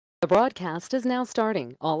The broadcast is now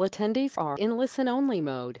starting. All attendees are in listen-only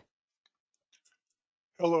mode.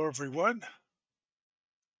 Hello, everyone.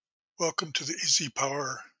 Welcome to the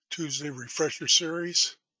EasyPower Tuesday Refresher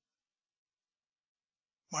Series.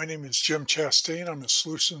 My name is Jim Chastain. I'm a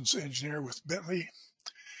solutions engineer with Bentley.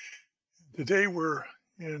 Today we're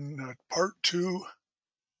in part 2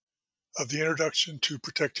 of the Introduction to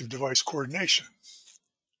Protective Device Coordination.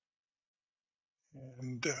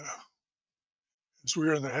 And as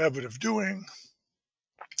we're in the habit of doing,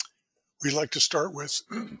 we'd like to start with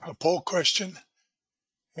a poll question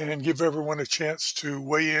and give everyone a chance to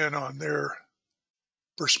weigh in on their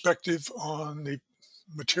perspective on the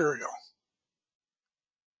material.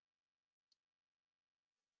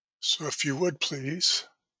 So if you would please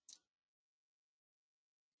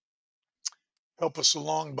help us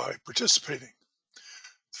along by participating.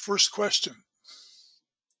 The first question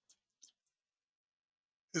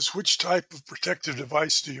is, which type of protective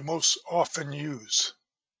device do you most often use?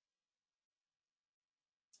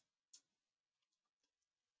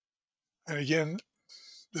 And again,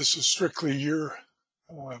 this is strictly your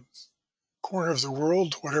corner of the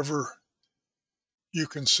world, whatever you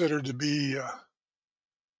consider to be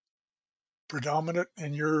predominant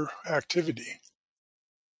in your activity.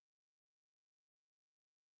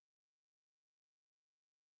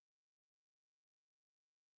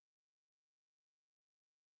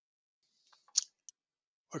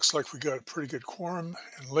 Looks like we got a pretty good quorum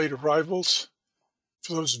and late arrivals.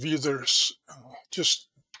 For those of you that are just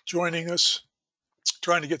joining us,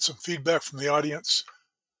 trying to get some feedback from the audience,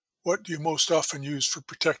 what do you most often use for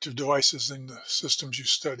protective devices in the systems you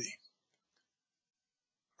study?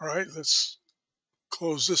 All right, let's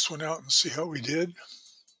close this one out and see how we did.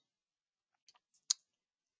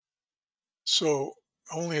 So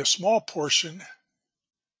only a small portion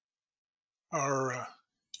are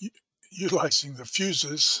utilizing the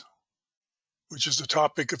fuses, which is the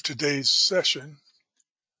topic of today's session.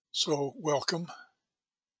 So welcome.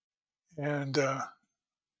 And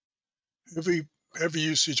heavy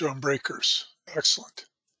usage on breakers. Excellent.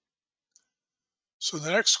 So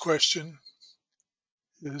the next question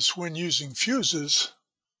is, when using fuses,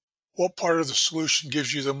 what part of the solution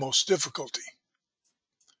gives you the most difficulty?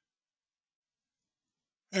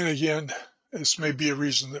 And again, this may be a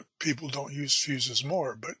reason that people don't use fuses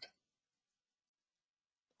more, but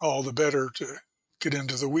all the better to get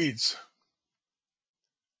into the weeds.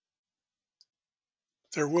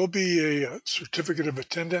 There will be a certificate of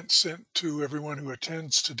attendance sent to everyone who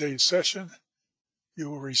attends today's session. You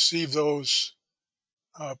will receive those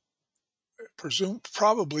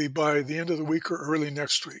probably by the end of the week or early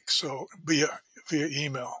next week, so via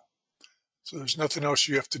email. So there's nothing else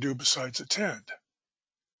you have to do besides attend.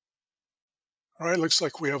 All right, looks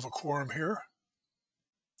like we have a quorum here.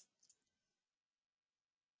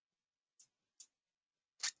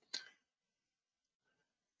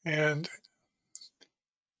 And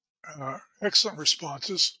excellent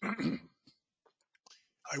responses. I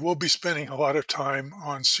will be spending a lot of time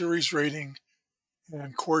on series rating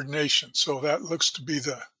and coordination, so that looks to be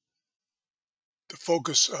the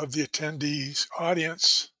focus of the attendees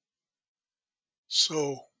audience.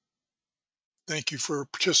 So thank you for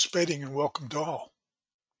participating and welcome to all.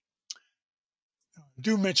 I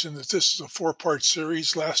do mention that this is a 4-part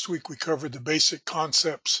series. Last week we covered the basic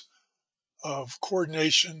concepts of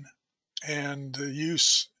coordination and the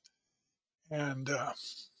use and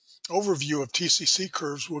overview of TCC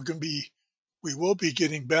curves. We will be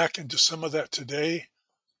getting back into some of that today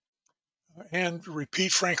and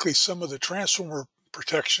repeat, frankly, some of the transformer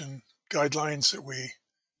protection guidelines that we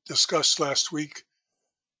discussed last week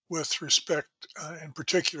with respect in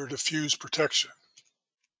particular to fuse protection.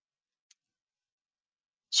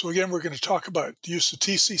 So again, we're going to talk about the use of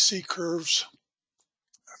TCC curves,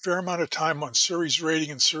 a fair amount of time on series rating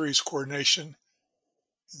and series coordination,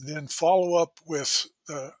 and then follow up with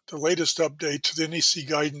the latest update to the NEC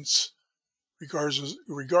guidance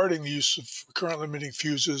regarding the use of current limiting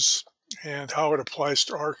fuses and how it applies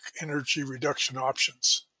to arc energy reduction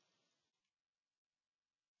options.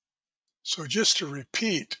 So just to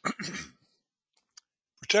repeat,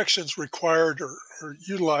 protections required or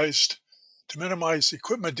utilized to minimize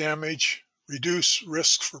equipment damage, reduce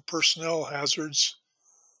risks for personnel hazards,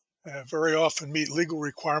 very often meet legal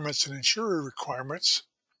requirements and insurer requirements.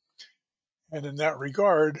 And in that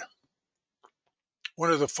regard,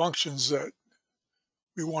 one of the functions that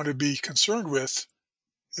we want to be concerned with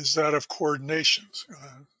is that of coordination,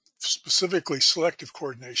 specifically selective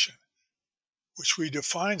coordination, which we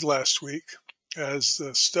defined last week as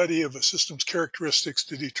the study of a system's characteristics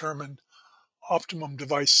to determine optimum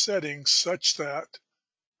device settings such that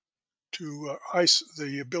to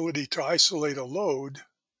the ability to isolate a load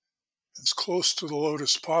as close to the load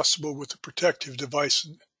as possible with the protective device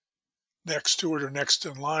next to it or next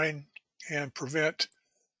in line, and prevent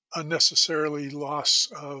unnecessarily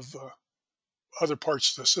loss of other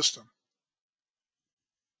parts of the system.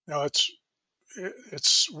 Now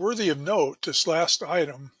it's worthy of note, this last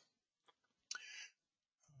item,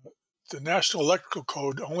 the National Electrical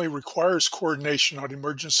Code only requires coordination on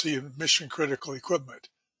emergency and mission critical equipment.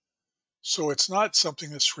 So it's not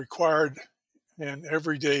something that's required in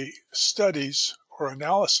everyday studies or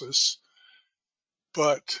analysis,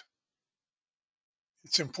 but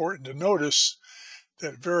it's important to notice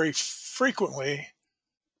that very frequently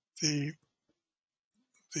the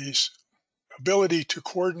ability to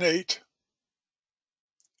coordinate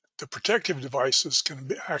the protective devices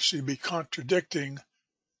can actually be contradicting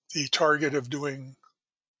the target of doing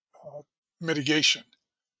mitigation.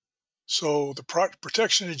 So the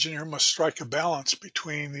protection engineer must strike a balance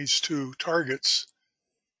between these two targets,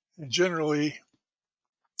 and generally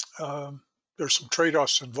there's some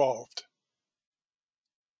trade-offs involved.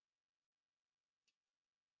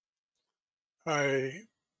 I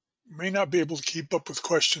may not be able to keep up with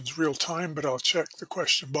questions real time, but I'll check the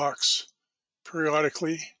question box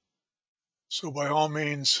periodically. So by all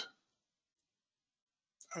means,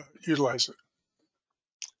 utilize it.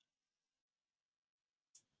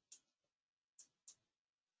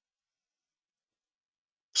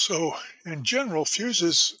 So in general,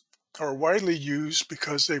 fuses are widely used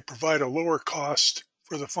because they provide a lower cost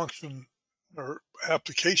for the function or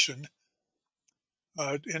application.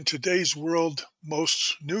 In today's world,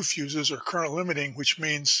 most new fuses are current limiting, which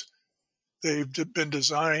means they've been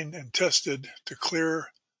designed and tested to clear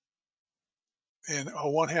in a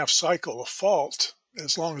 1/2 cycle a fault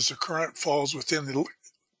as long as the current falls within the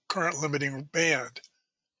current limiting band.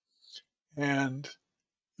 And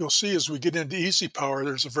you'll see as we get into EasyPower,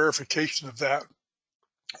 there's a verification of that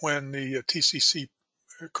when the TCC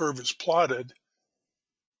curve is plotted.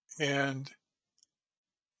 And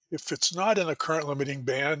if it's not in the current limiting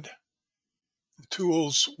band, the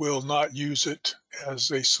tools will not use it as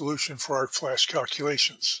a solution for arc flash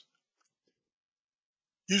calculations.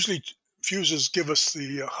 Usually fuses give us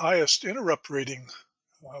the highest interrupt rating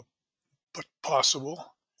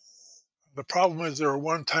possible. The problem is they're a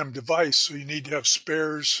one-time device, so you need to have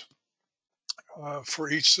spares for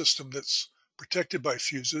each system that's protected by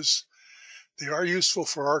fuses. They are useful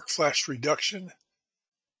for arc flash reduction,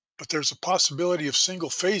 but there's a possibility of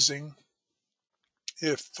single phasing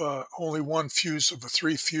if only one fuse of a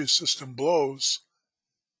 3-fuse system blows,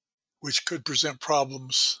 which could present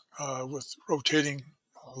problems with rotating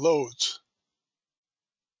loads.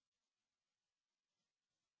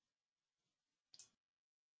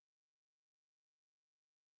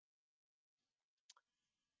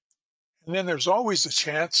 And then there's always a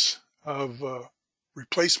chance of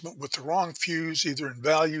replacement with the wrong fuse, either in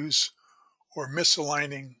values or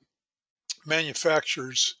misaligning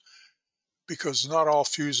manufacturers, because not all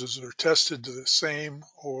fuses are tested to the same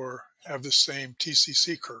or have the same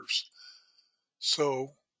TCC curves.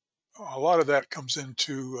 So a lot of that comes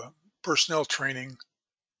into personnel training,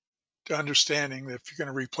 to understanding that if you're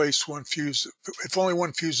going to replace one fuse, if only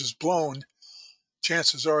one fuse is blown,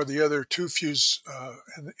 chances are the other two fuse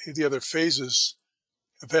and the other phases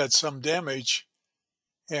have had some damage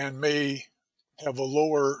and may have a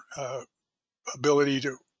lower ability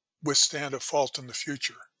to withstand a fault in the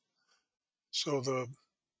future. So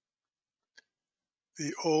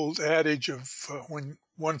the old adage of when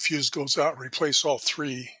one fuse goes out, replace all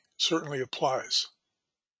three certainly applies.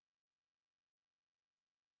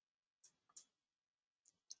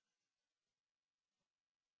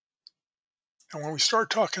 And when we start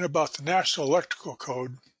talking about the National Electrical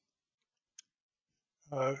Code,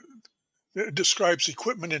 it describes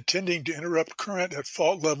equipment intending to interrupt current at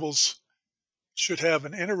fault levels should have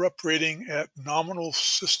an interrupt rating at nominal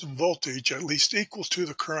system voltage at least equal to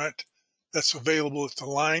the current that's available at the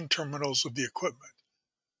line terminals of the equipment.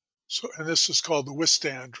 So, and this is called the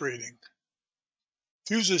withstand rating.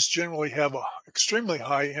 Fuses generally have an extremely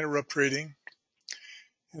high interrupt rating,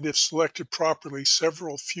 and if selected properly,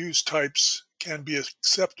 several fuse types can be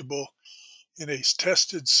acceptable in a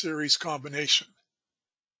tested series combination.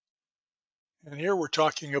 And here we're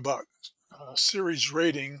talking about series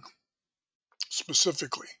rating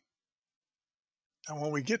specifically. And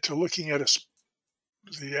when we get to looking at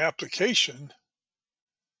the application,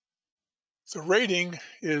 the rating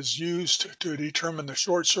is used to determine the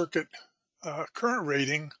short circuit current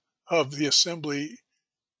rating of the assembly,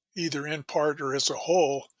 either in part or as a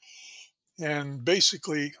whole. And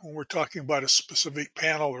basically, when we're talking about a specific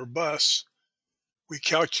panel or bus, We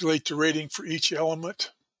calculate the rating for each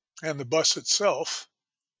element and the bus itself,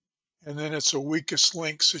 and then it's a weakest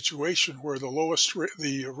link situation where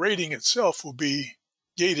the rating itself will be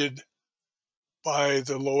gated by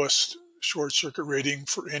the lowest short circuit rating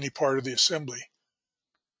for any part of the assembly.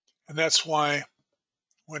 And that's why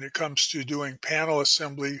when it comes to doing panel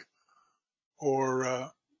assembly or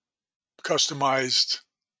customized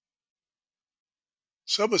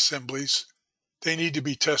subassemblies, they need to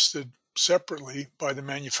be tested separately by the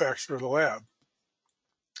manufacturer of the lab.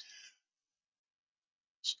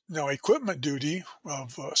 Now, equipment duty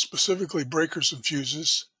of specifically breakers and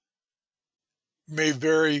fuses may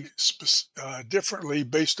vary differently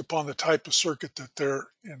based upon the type of circuit that they're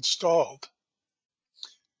installed.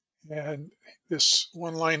 And this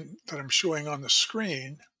one line that I'm showing on the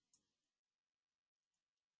screen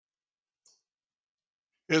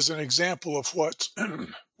is an example of what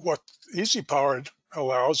EasyPower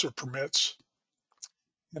allows or permits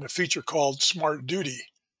in a feature called Smart Duty.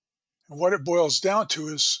 And what it boils down to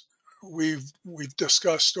is we've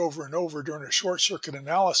discussed over and over during a short circuit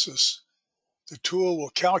analysis, the tool will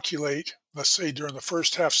calculate, let's say during the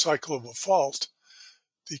first half cycle of a fault,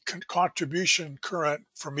 the contribution current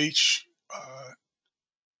from each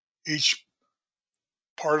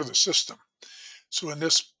part of the system. So in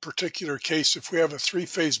this particular case, if we have a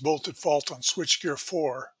three-phase bolted fault on switchgear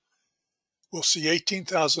 4, we'll see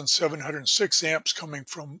 18,706 amps coming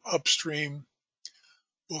from upstream.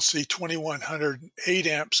 We'll see 2,108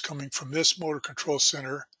 amps coming from this motor control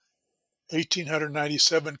center,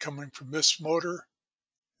 1,897 coming from this motor,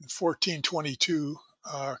 and 1,422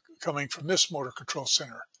 coming from this motor control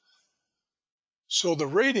center. So the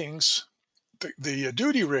ratings, the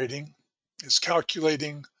duty rating is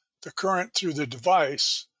calculating the current through the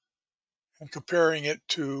device and comparing it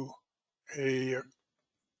to the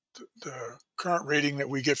current rating that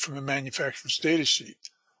we get from the manufacturer's data sheet.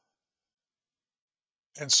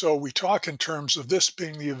 And so we talk in terms of this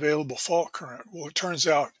being the available fault current. Well, it turns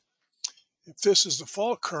out if this is the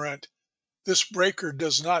fault current, this breaker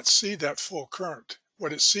does not see that full current.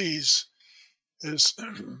 What it sees is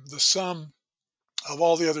the sum of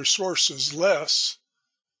all the other sources less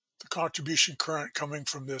the contribution current coming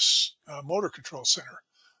from this motor control center.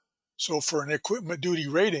 So for an equipment duty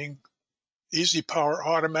rating, EasyPower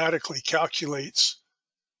automatically calculates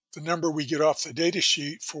the number we get off the data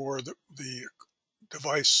sheet for the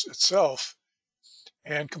device itself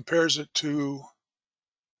and compares it to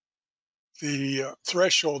the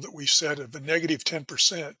threshold that we set of a negative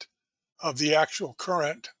 10% of the actual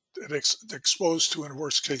current that's exposed to a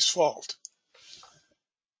worst case fault.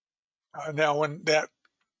 Now, when that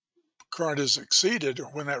current is exceeded, or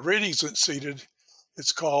when that rating is exceeded,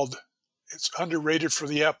 it's underrated for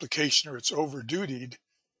the application, or it's overdutied,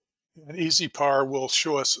 and EasyPower will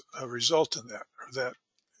show us a result in that, or that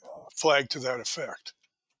flag to that effect.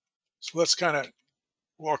 So let's kind of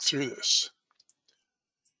walk through this.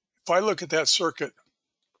 If I look at that circuit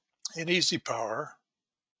in EasyPower,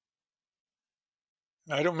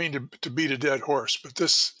 and I don't mean to beat a dead horse, but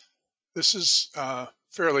this is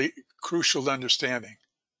fairly crucial to understanding.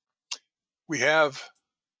 We have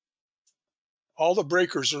all the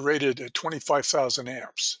breakers are rated at 25,000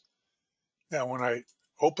 amps. Now, when I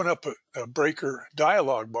open up a breaker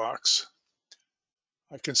dialog box,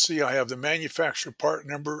 I can see I have the manufacturer part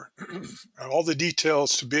number, all the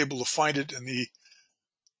details to be able to find it in the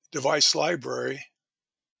device library.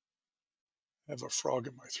 I have a frog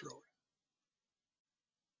in my throat.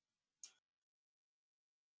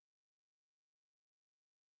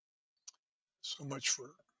 So much for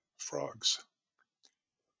frogs.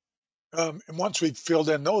 And once we've filled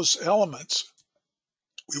in those elements,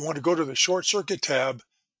 we want to go to the short circuit tab.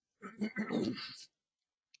 And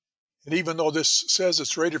even though this says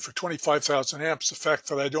it's rated for 25,000 amps, the fact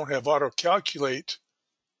that I don't have auto calculate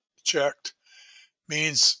checked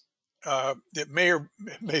means it may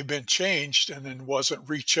have been changed and then wasn't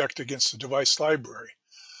rechecked against the device library.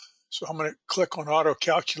 So I'm going to click on auto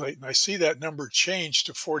calculate, and I see that number changed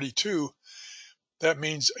to 42. That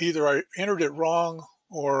means either I entered it wrong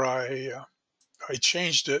or I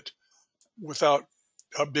changed it without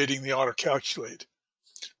updating the auto calculate.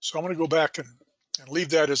 So I'm going to go back and leave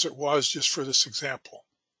that as it was just for this example.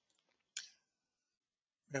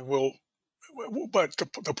 And but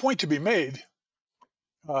the point to be made,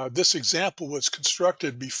 this example was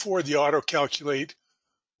constructed before the auto calculate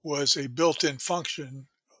was a built-in function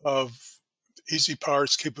of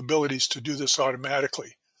EasyPower's capabilities to do this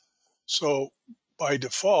automatically. So by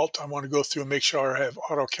default, I want to go through and make sure I have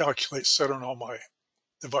auto calculate set on all my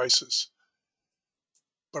devices.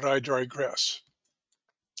 But I digress.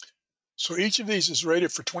 So each of these is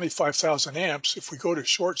rated for 25,000 amps. If we go to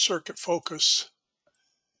short circuit focus,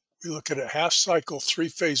 we look at a half cycle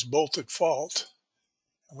 3-phase bolted fault,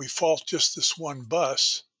 and we fault just this one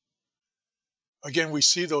bus. Again, we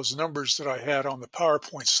see those numbers that I had on the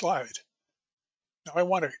PowerPoint slide. Now I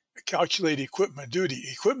want to calculate equipment duty.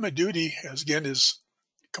 Equipment duty, as again, is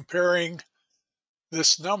comparing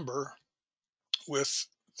this number with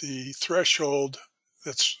the threshold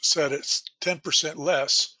that's set at 10%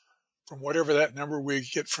 less from whatever that number we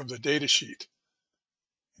get from the data sheet.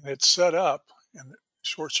 And it's set up in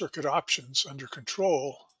short circuit options under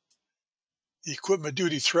control. The equipment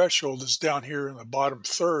duty threshold is down here in the bottom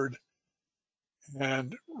third.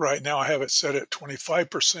 And right now I have it set at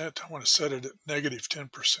 25%. I want to set it at negative 10%.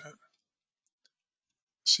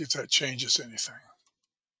 See if that changes anything.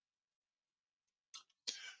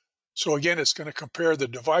 So again, it's going to compare the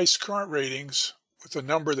device current ratings with a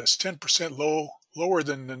number that's 10% lower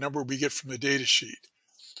than the number we get from the data sheet.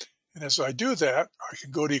 And as I do that, I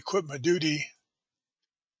can go to equipment duty.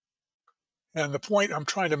 And the point I'm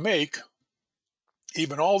trying to make,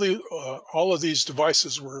 even all of these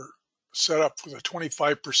devices were set up with a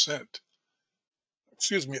 25%,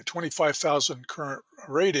 a 25,000 current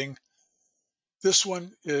rating. This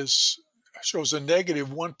one shows a negative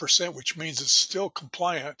 1%, which means it's still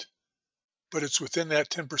compliant, but it's within that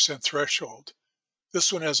 10% threshold.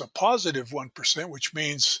 This one has a positive 1%, which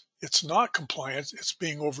means it's not compliant, it's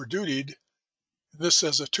being overdutied. This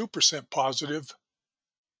has a 2% positive.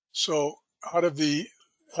 So out of the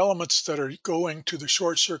elements that are going to the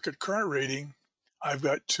short circuit current rating, I've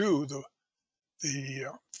got two, the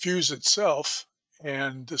fuse itself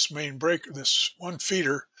and this main breaker, this one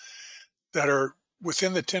feeder, that are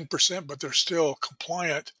within the 10%, but they're still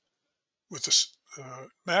compliant with the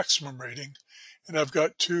maximum rating. And I've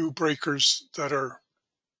got two breakers that are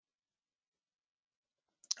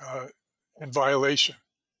in violation.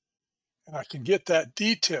 And I can get that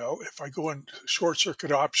detail if I go into short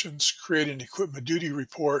circuit options, create an equipment duty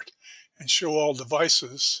report, and show all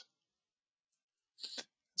devices.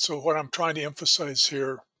 So what I'm trying to emphasize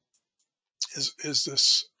here is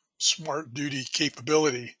this smart duty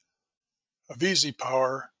capability of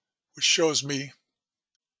EasyPower, which shows me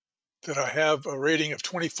that I have a rating of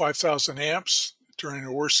 25,000 amps during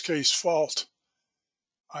a worst case fault.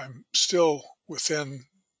 I'm still within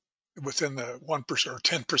the 1% or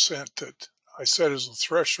 10% that I set as the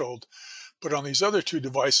threshold. But on these other two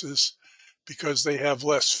devices, because they have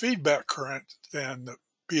less feedback current than the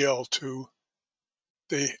BL2,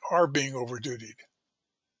 they are being overdutied.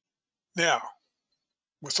 Now,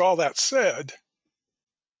 with all that said,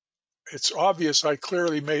 it's obvious I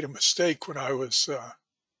clearly made a mistake when I was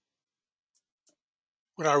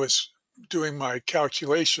doing my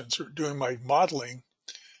calculations or doing my modeling,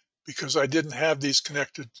 because I didn't have these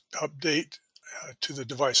connected to update to the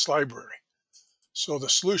device library. So the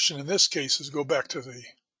solution in this case is go back to the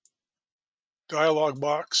dialog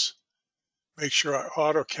box, make sure I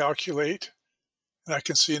auto calculate, and I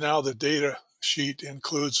can see now the data sheet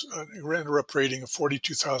includes an interrupt rating of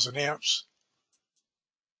 42,000 amps.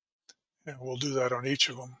 And we'll do that on each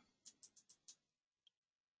of them,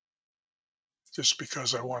 just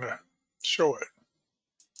because I want to show it.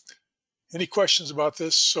 Any questions about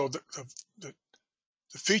this? So the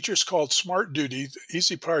feature is called Smart Duty.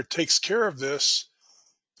 EasyPower takes care of this.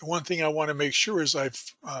 The one thing I want to make sure is I've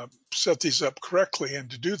set these up correctly, and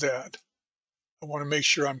to do that, I want to make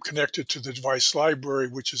sure I'm connected to the device library,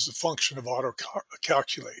 which is the function of auto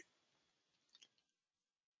calculate.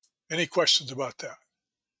 Any questions about that?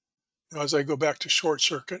 Now, as I go back to short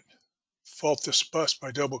circuit, fault this bus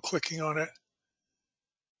by double clicking on it.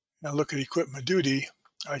 Now look at equipment duty.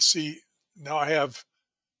 I see now I have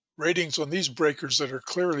ratings on these breakers that are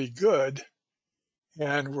clearly good,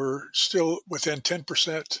 and we're still within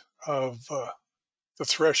 10% of the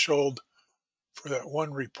threshold for that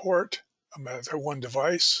one report, that one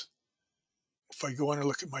device. If I go in and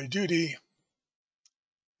look at my duty,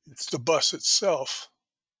 it's the bus itself,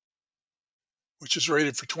 which is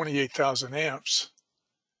rated for 28,000 amps.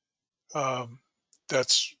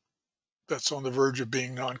 That's on the verge of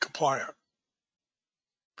being non-compliant.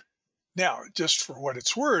 Now, just for what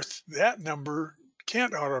it's worth, that number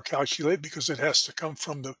can't auto-calculate because it has to come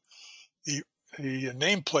from the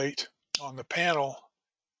nameplate on the panel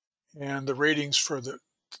and the ratings for the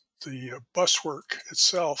bus work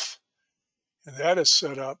itself. And that is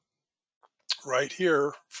set up right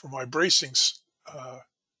here for my bracings,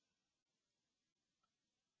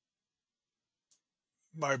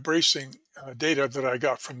 data that I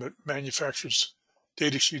got from the manufacturer's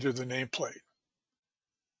data sheet of the nameplate.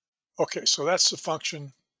 Okay, so that's the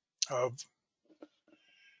function of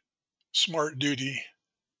smart duty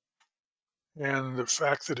and the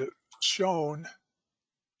fact that it's shown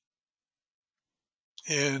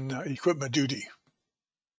in equipment duty.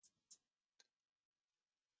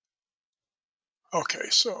 Okay,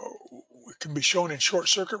 so it can be shown in short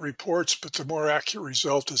circuit reports, but the more accurate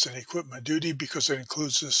result is in equipment duty because it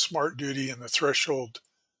includes the smart duty and the threshold.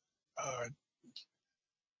 Uh,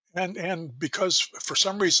 and because for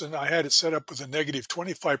some reason I had it set up with a negative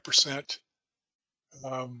 25%,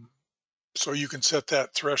 so you can set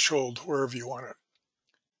that threshold wherever you want it.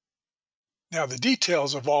 Now the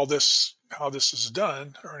details of all this, how this is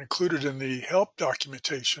done, are included in the help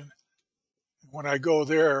documentation. When I go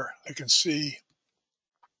there, I can see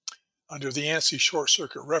under the ANSI short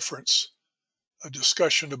circuit reference a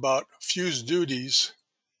discussion about fuse duties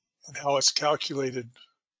and how it's calculated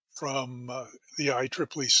from the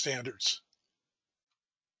IEEE standards.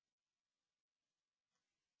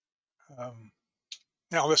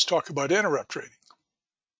 Now let's talk about interrupt rating.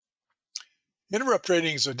 Interrupt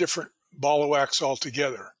rating is a different ball of wax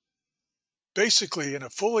altogether. Basically, in a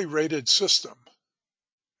fully rated system,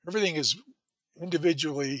 everything is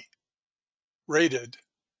individually rated.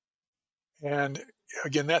 And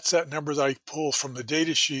again, that's that number that I pull from the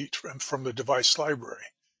data sheet and from the device library.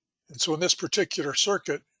 And so in this particular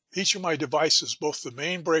circuit, each of my devices, both the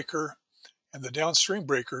main breaker and the downstream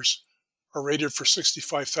breakers, are rated for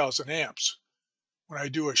 65,000 amps. When I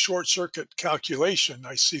do a short circuit calculation,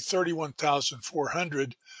 I see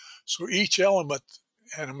 31,400. So each element,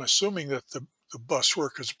 and I'm assuming that the bus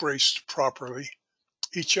work is braced properly,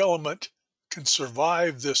 each element can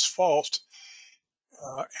survive this fault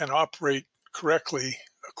and operate correctly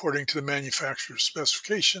according to the manufacturer's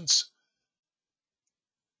specifications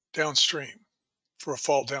downstream for a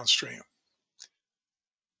fault downstream.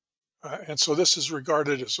 And so this is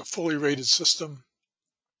regarded as a fully rated system,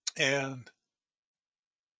 and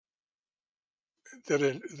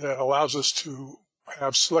that allows us to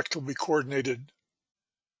have selectively coordinated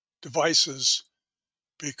devices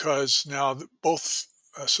because now both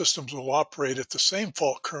systems will operate at the same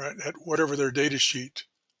fault current at whatever their data sheet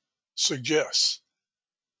suggests.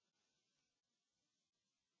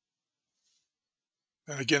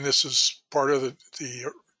 And again, this is part of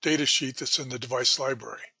the data sheet that's in the device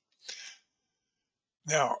library.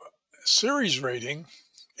 Now, series rating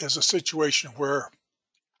is a situation where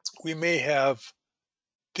we may have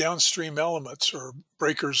downstream elements or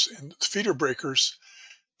breakers and feeder breakers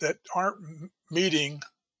that aren't meeting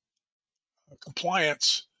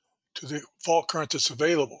compliance to the fault current that's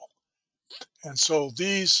available. And so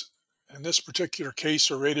these, in this particular case,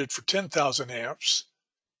 are rated for 10,000 amps,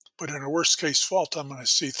 but in a worst case fault, I'm going to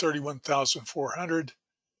see 31,400.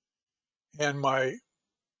 And my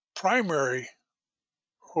primary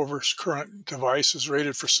overcurrent device is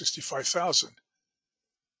rated for 65,000.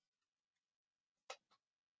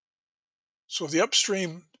 So the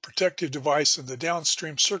upstream protective device and the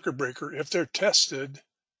downstream circuit breaker, if they're tested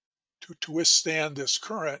to withstand this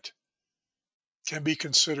current, can be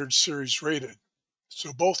considered series rated.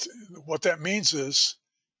 So both, what that means is,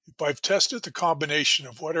 if I've tested the combination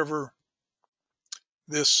of whatever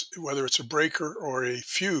this, whether it's a breaker or a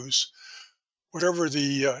fuse, whatever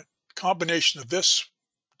the combination of this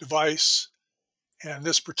device and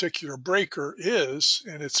this particular breaker is,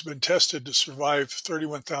 and it's been tested to survive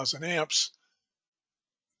 31,000 amps,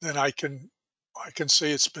 then I can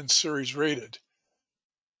say it's been series rated.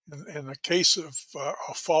 In the case of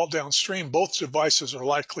a fault downstream, both devices are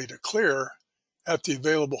likely to clear at the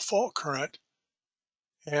available fault current,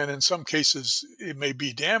 and in some cases it may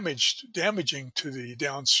be damaging to the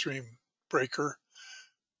downstream breaker,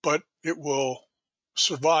 but it will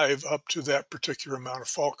survive up to that particular amount of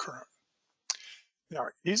fault current. Now,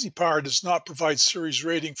 EasyPower does not provide series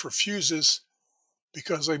rating for fuses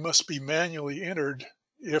because they must be manually entered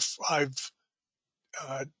if I've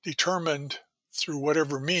determined through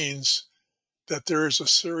whatever means that there is a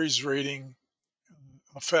series rating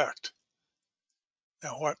effect.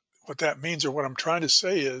 Now, what that means, or what I'm trying to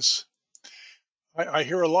say is, I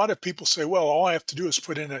hear a lot of people say, well, all I have to do is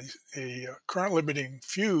put in a current limiting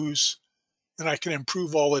fuse and I can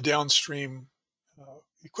improve all the downstream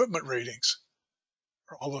equipment ratings,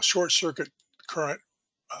 or all the short circuit current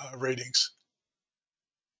ratings.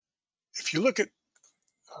 If you look at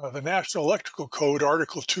the National Electrical Code,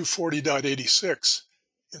 Article 240.86,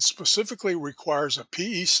 it specifically requires a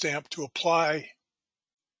PE stamp to apply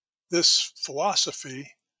this philosophy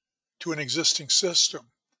to an existing system.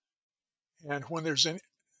 And when there's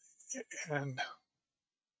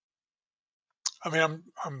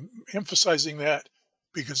I'm emphasizing that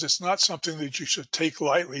because it's not something that you should take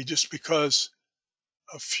lightly just because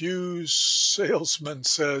a fuse salesman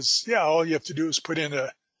says, yeah, all you have to do is put in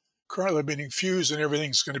a current limiting fuse and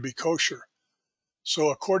everything's going to be kosher. So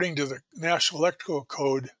according to the National Electrical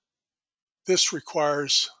Code, this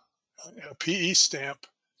requires a PE stamp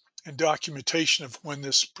and documentation of when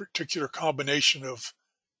this particular combination of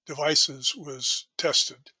devices was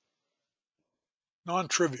tested.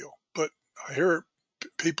 Non-trivial, but I hear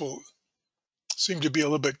people seem to be a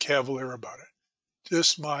little bit cavalier about it.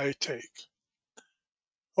 Just my take.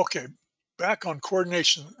 Okay, back on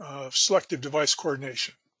coordination, selective device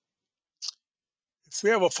coordination. If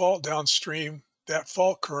we have a fault downstream, that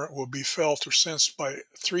fault current will be felt or sensed by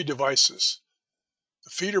three devices: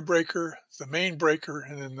 the feeder breaker, the main breaker,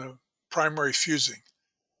 and then the primary fusing.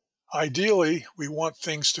 Ideally, we want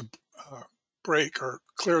things to break or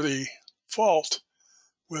clear the fault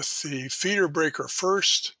with the feeder breaker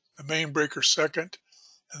first, the main breaker second,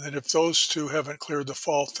 and then if those two haven't cleared the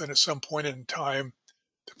fault, then at some point in time,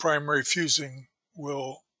 the primary fusing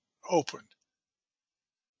will open.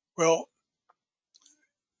 Well,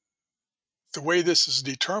 the way this is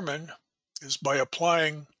determined is by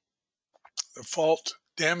applying the fault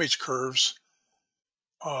damage curves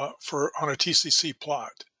on a TCC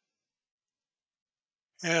plot.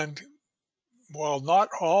 And while not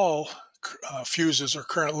all fuses are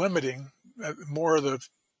current limiting, more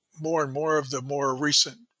and more of the more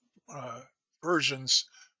recent versions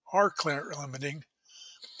are current limiting.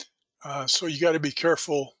 So you got to be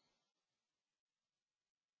careful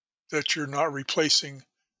that you're not replacing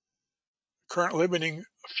current limiting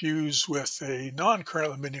fuse with a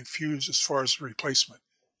non-current limiting fuse as far as replacement.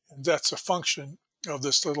 And that's a function of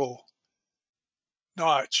this little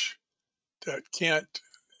notch that can't,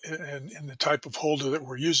 in the type of holder that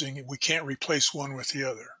we're using, we can't replace one with the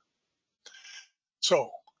other. So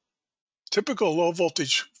typical low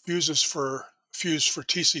voltage fuses for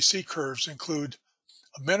TCC curves include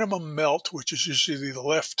a minimum melt, which is usually the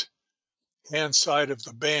left hand side of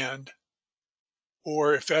the band,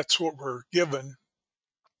 or if that's what we're given,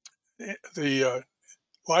 the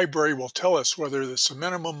library will tell us whether it's a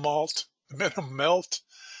minimum melt, the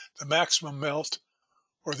maximum melt,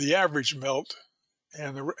 or the average melt,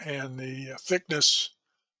 and the thickness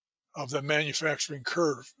of the manufacturing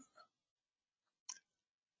curve.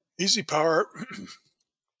 EasyPower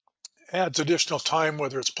adds additional time,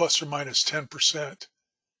 whether it's plus or minus 10%,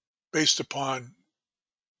 based upon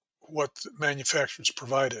what the manufacturers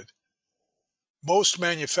provided. Most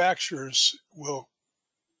manufacturers will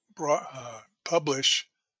publish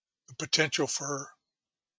the potential for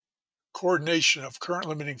coordination of current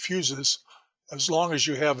limiting fuses as long as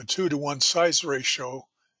you have a 2-to-1 size ratio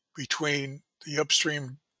between the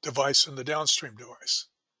upstream device and the downstream device.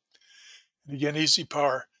 And again,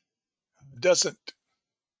 EasyPower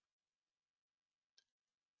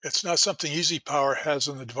it's not something EasyPower has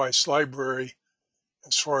in the device library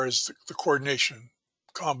as far as the coordination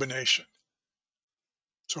combination.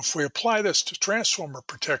 So if we apply this to transformer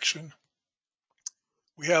protection,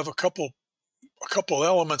 we have a couple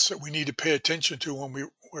elements that we need to pay attention to when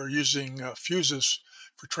we're using fuses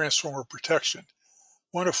for transformer protection.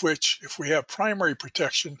 One of which, if we have primary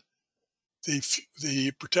protection,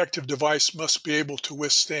 the protective device must be able to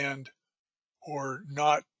withstand or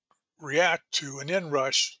not react to an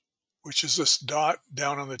inrush, which is this dot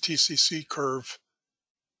down on the TCC curve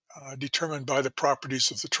determined by the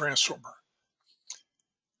properties of the transformer.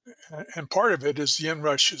 And part of it is the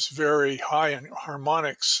inrush is very high in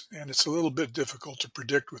harmonics, and it's a little bit difficult to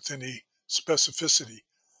predict with any specificity.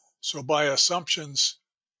 So by assumptions,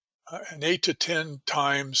 an 8 to 10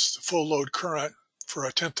 times the full load current for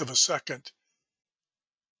a tenth of a second,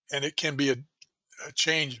 and it can be a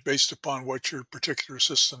change based upon what your particular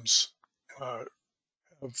systems have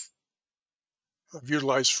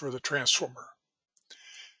utilized for the transformer.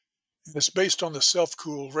 And it's based on the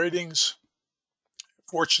self-cool ratings.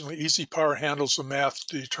 Fortunately, EasyPower handles the math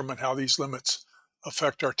to determine how these limits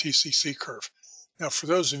affect our TCC curve. Now, for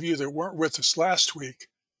those of you that weren't with us last week,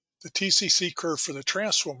 the TCC curve for the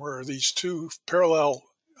transformer are these two parallel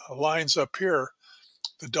lines up here.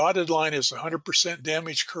 The dotted line is 100%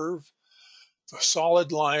 damage curve. The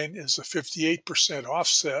solid line is a 58%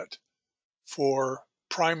 offset for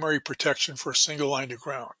primary protection for a single line to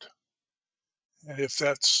ground. And if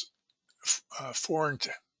that's foreign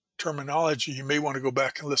terminology, you may want to go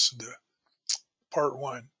back and listen to part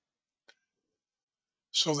 1.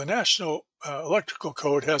 So the National Electrical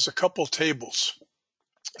Code has a couple tables,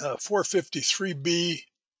 453B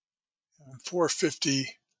and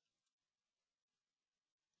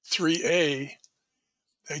 453A,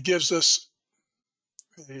 that gives us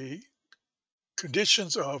the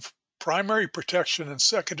conditions of primary protection and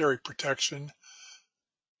secondary protection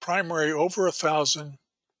primary over 1,000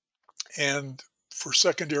 and for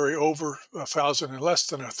secondary over 1,000 and less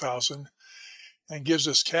than 1,000, and gives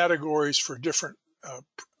us categories for different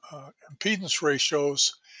impedance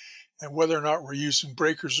ratios and whether or not we're using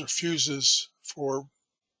breakers or fuses for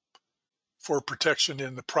protection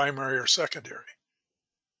in the primary or secondary.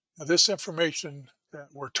 Now, this information that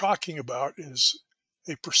we're talking about is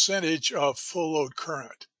a percentage of full load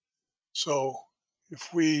current. So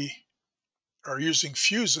if we are using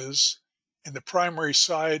fuses in the primary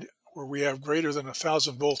side where we have greater than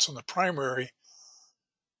 1,000 volts in the primary,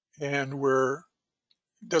 and it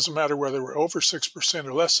doesn't matter whether we're over 6%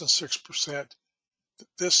 or less than 6%,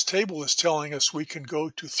 this table is telling us we can go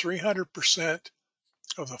to 300%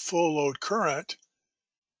 of the full load current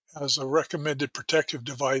as a recommended protective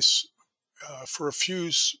device for a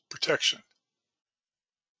fuse protection.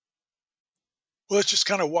 Well, let's just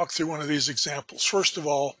kind of walk through one of these examples. First of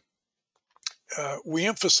all, we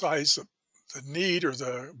emphasize the need or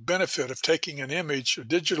the benefit of taking an image, a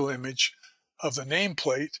digital image of the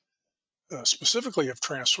nameplate, specifically of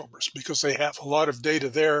transformers, because they have a lot of data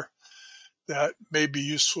there that may be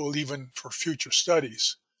useful even for future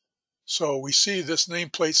studies. So we see this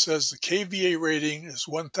nameplate says the kVA rating is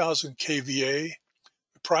 1,000 kVA.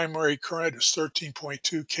 The primary current is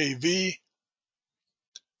 13.2 kV.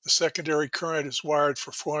 The secondary current is wired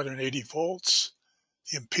for 480 volts.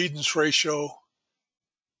 The impedance ratio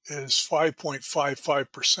is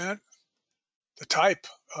 5.55%. The type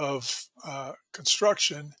of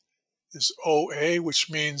construction is OA, which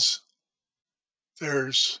means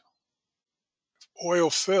there's oil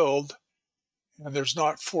filled and there's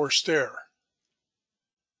not forced air.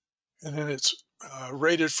 And then it's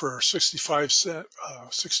rated for 65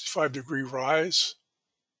 degree rise.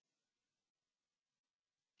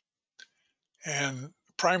 And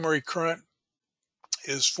primary current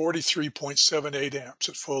is 43.78 amps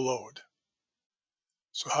at full load.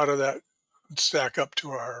 So how did that stack up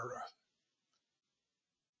to our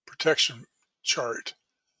protection chart?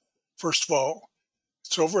 First of all,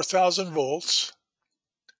 it's over 1,000 volts.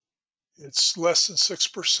 It's less than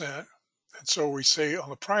 6%. And so we say on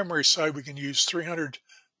the primary side, we can use 300%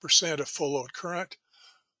 of full load current.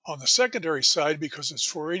 On the secondary side, because it's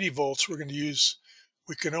 480 volts, we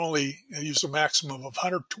can only use a maximum of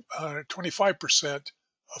 125%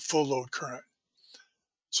 of full load current.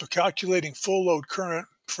 So calculating full load current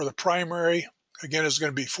for the primary, again, is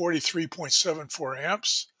going to be 43.74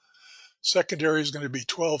 amps. Secondary is going to be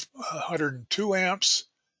 1,202 amps.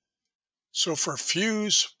 So for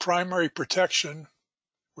fuse primary protection,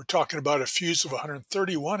 we're talking about a fuse of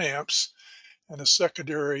 131 amps and a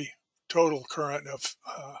secondary total current of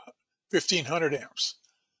 1,500 amps.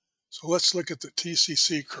 So let's look at the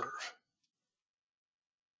TCC curve.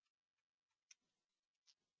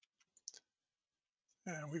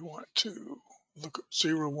 And we want to look at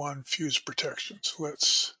 0, 1 fuse protection. So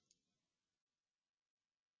let's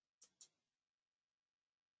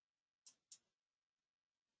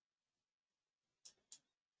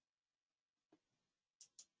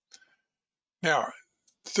now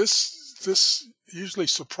this usually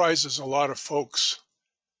surprises a lot of folks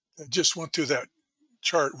that just went through that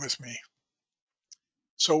chart with me.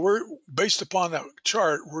 So we're based upon that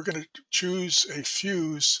chart, we're going to choose a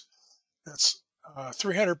fuse that's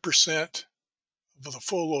 300% of the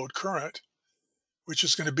full load current, which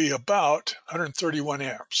is going to be about 131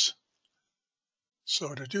 amps.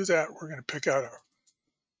 So to do that, we're going to pick out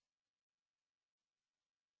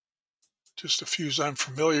just a fuse I'm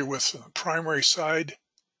familiar with on the primary side,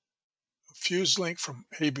 a fuse link from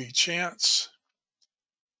AB Chance.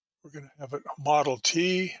 We're going to have it a Model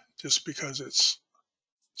T just because it's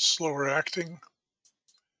slower acting.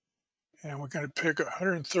 And we're going to pick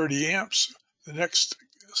 130 amps. The next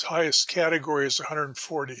highest category is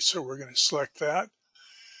 140, so we're going to select that.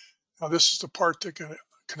 Now this is the part that's going to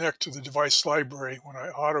connect to the device library when I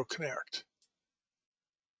auto connect.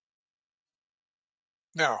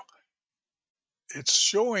 Now, it's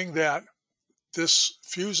showing that this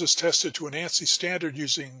fuse is tested to an ANSI standard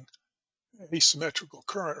using asymmetrical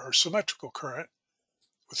current or symmetrical current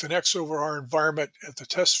with an X over R environment at the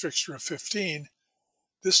test fixture of 15.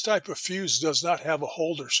 This type of fuse does not have a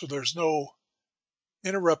holder, so there's no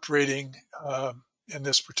interrupt rating in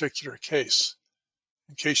this particular case,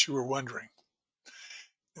 in case you were wondering.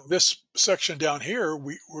 Now, this section down here,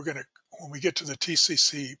 we're going to, when we get to the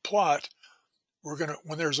TCC plot, we're going to,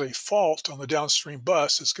 when there's a fault on the downstream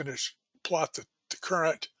bus, it's going to plot the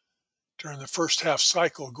current during the first half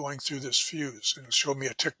cycle going through this fuse, and it'll show me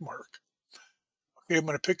a tick mark. Okay, I'm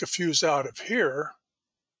going to pick a fuse out of here,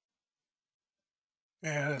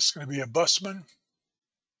 and it's going to be a busman.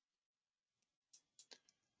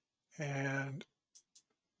 and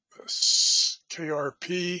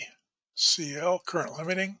KRP CL, current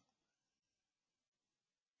limiting,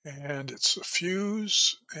 and it's a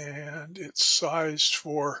fuse, and it's sized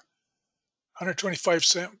for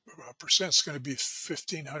 125% is going to be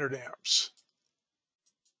 1500 amps.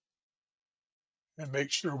 And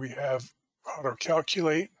make sure we have auto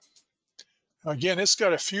calculate. Now again, it's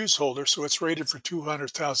got a fuse holder, so it's rated for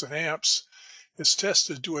 200,000 amps. It's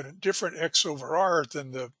tested to a different X over R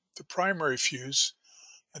than the primary fuse.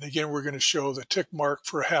 And again, we're going to show the tick mark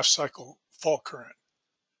for a half cycle fault current.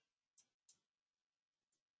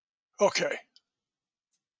 Okay,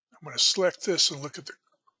 I'm going to select this and look at the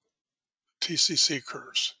TCC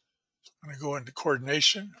curves. I'm going to go into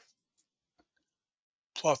coordination,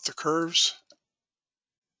 plot the curves.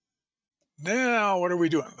 Now, what are we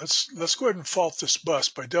doing? Let's go ahead and fault this bus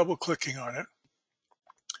by double clicking on it.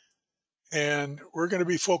 And we're going to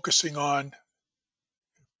be focusing on,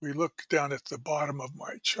 we look down at the bottom of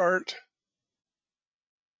my chart.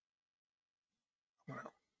 I'm going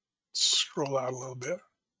to scroll out a little bit.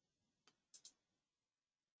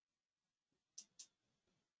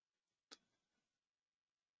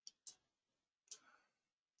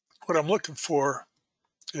 What I'm looking for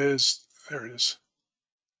is, there it is,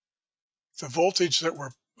 the voltage that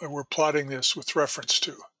we're plotting this with reference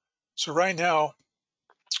to. So right now,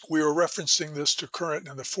 we are referencing this to current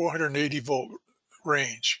in the 480 volt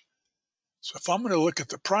range. So if I'm going to look at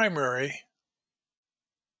the primary,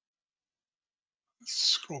 let's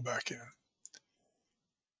scroll back in.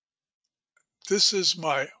 This is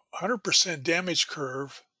my 100% damage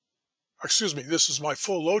curve. Excuse me, this is my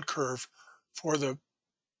full load curve for the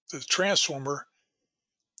transformer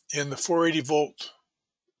in the 480 volt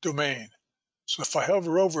domain. So if I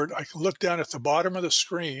hover over it, I can look down at the bottom of the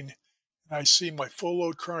screen and I see my full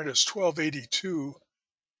load current is 1282,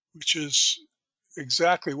 which is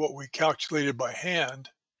exactly what we calculated by hand.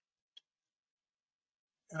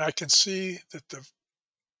 And I can see that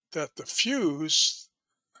the fuse,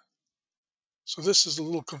 so this is a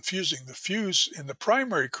little confusing. The fuse in the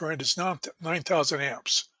primary current is 9,000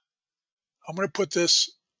 amps. I'm going to put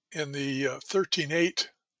this in the 13.8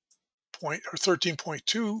 point or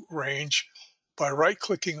 13.2 range by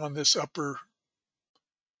right-clicking on this upper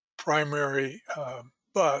primary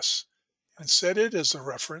bus and set it as a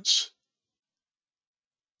reference.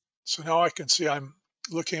 So now I can see I'm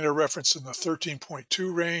looking at a reference in the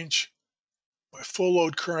 13.2 range. My full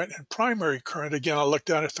load current and primary current, again, I'll look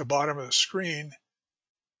down at the bottom of the screen.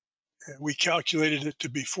 And we calculated it to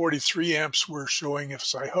be 43 amps. We're showing,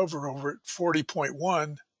 if I hover over it,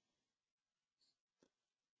 40.1.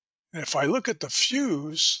 And if I look at the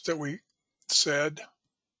fuse that we said,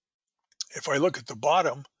 if I look at the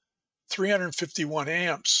bottom, 351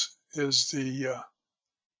 amps is the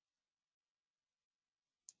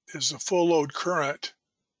full load current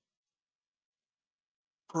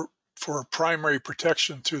for primary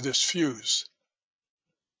protection through this fuse.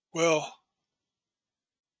 Well,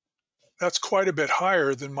 that's quite a bit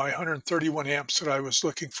higher than my 131 amps that I was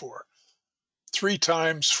looking for. 3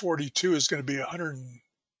 times 42 is going to be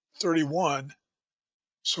 131.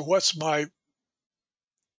 So what's my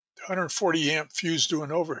 140 amp fuse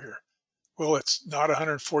doing over here? Well, it's not a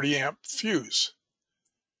 140 amp fuse.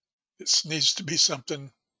 It needs to be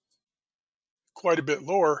something quite a bit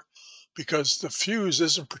lower because the fuse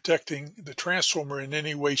isn't protecting the transformer in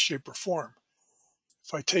any way, shape, or form.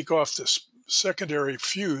 If I take off this secondary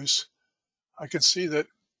fuse, I can see that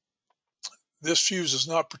this fuse is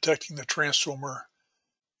not protecting the transformer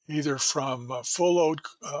either from full load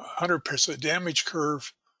 100% damage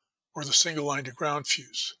curve or the single line to ground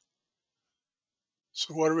fuse.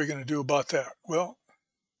 So what are we going to do about that? Well,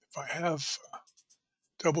 if I have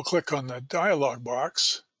double click on the dialog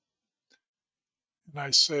box and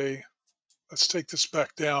I say, let's take this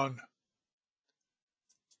back down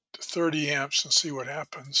to 30 amps and see what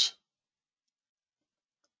happens.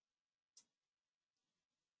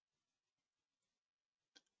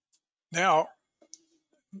 Now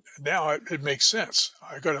it makes sense.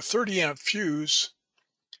 I got a 30 amp fuse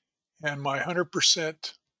and my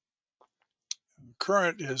 100%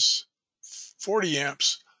 current is 40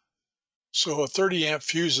 amps. So a 30 amp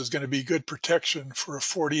fuse is going to be good protection for a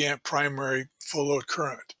 40 amp primary full load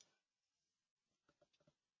current.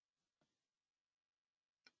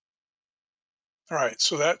 All right,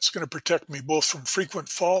 so that's going to protect me both from frequent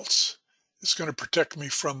faults. It's going to protect me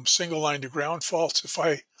from single line to ground faults. If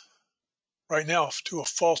I right now do a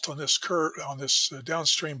fault on this curve, on this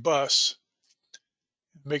downstream bus,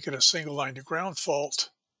 make it a single line to ground fault,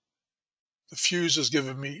 the fuse is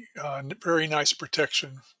giving me very nice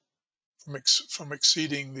protection from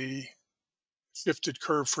exceeding the shifted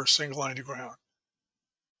curve for a single line to ground.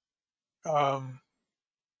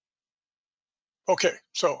 Okay,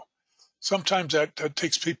 so sometimes that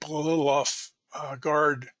takes people a little off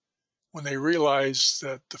guard when they realize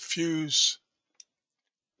that the fuse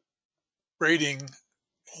rating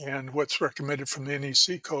and what's recommended from the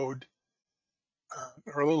NEC code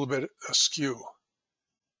are a little bit askew.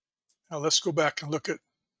 Now let's go back and look at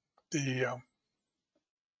the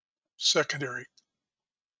secondary.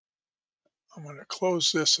 I'm going to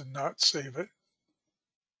close this and not save it,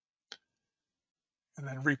 and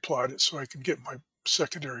then replot it so I can get my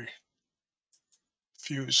secondary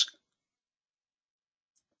fuse.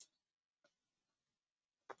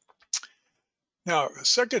 Now, the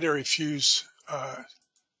secondary fuse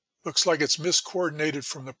looks like it's miscoordinated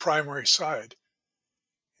from the primary side.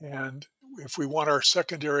 And if we want our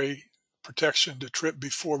secondary protection to trip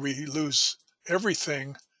before we lose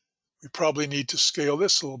everything, we probably need to scale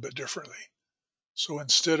this a little bit differently. So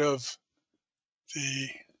instead of the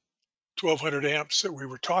 1200 amps that we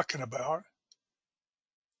were talking about,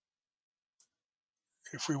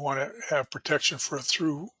 if we want to have protection for a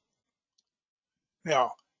through.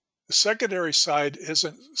 Now, the secondary side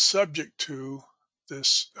isn't subject to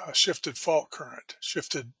this shifted fault current,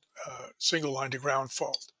 shifted single line to ground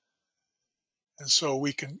fault. And so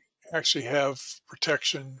we can actually have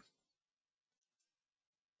protection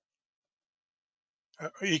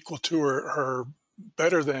equal to or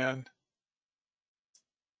better than.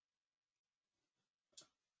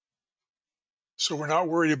 So we're not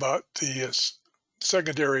worried about the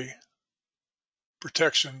secondary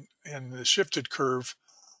protection in the shifted curve,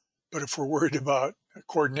 but if we're worried about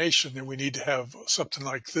coordination, then we need to have something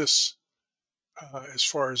like this as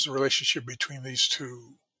far as the relationship between these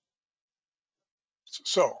two.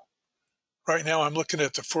 So right now I'm looking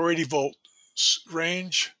at the 480 volt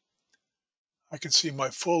range. I can see my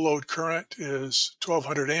full load current is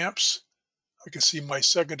 1200 amps. I can see my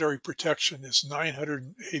secondary protection is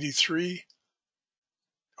 983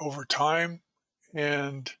 over time,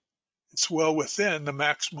 and it's well within the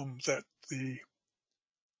maximum that the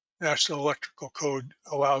National Electrical Code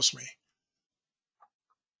allows me.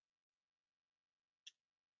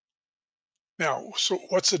 Now, so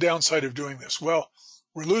what's the downside of doing this? Well,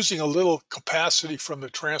 we're losing a little capacity from the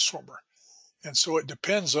transformer. And so it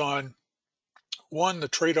depends on, one, the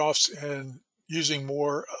trade-offs in using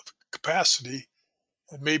more of capacity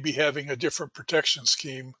and maybe having a different protection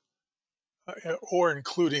scheme or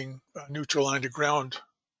including a neutral line to ground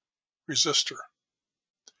resistor.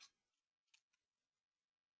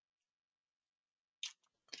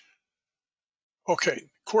 Okay,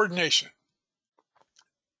 coordination.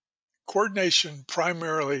 Coordination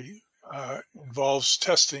primarily involves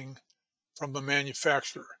testing from the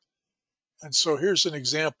manufacturer. And so here's an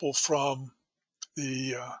example from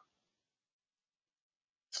the, I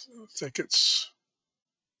think it's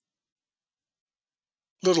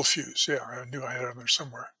little fuse. Yeah, I knew I had it on there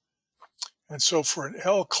somewhere. And so for an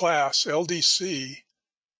L class LDC,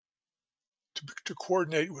 to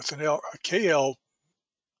coordinate with a KLDC,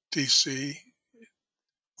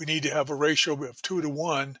 we need to have a ratio of 2 to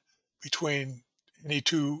 1 between any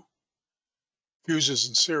two fuses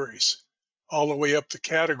in series, all the way up the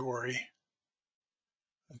category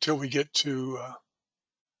until we get to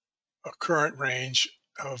a current range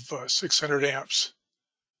of 600 amps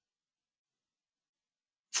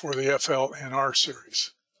for the FL and R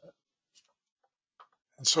series.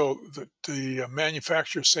 And so the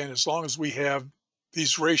manufacturer is saying as long as we have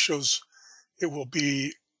these ratios, it will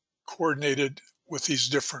be coordinated with these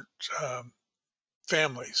different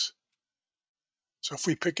families. So if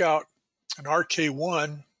we pick out an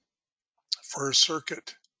RK1 for a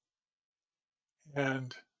circuit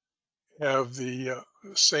and have the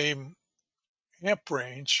same amp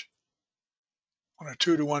range on a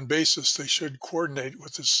 2 to 1 basis, they should coordinate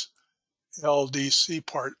with this LDC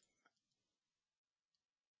part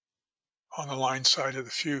on the line side of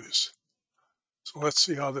the fuse. So let's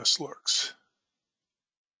see how this looks.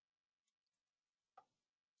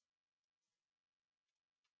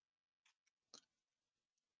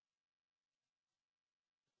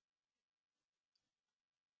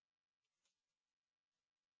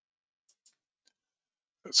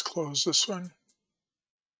 Let's close this one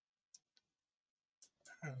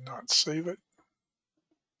and not save it,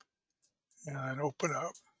 and open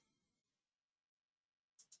up.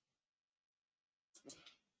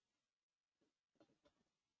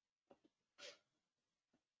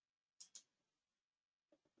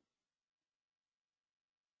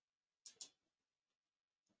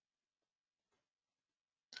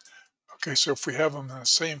 Okay, so if we have them in the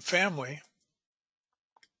same family,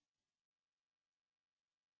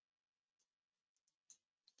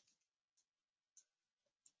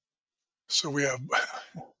 So we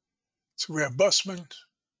have busman.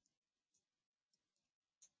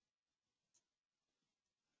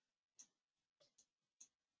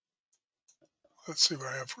 Let's see what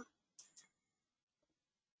I have.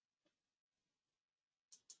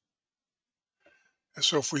 And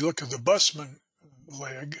so if we look at the busman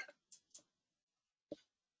leg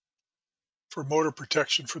for motor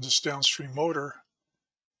protection for this downstream motor,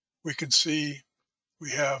 we can see we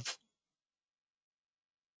have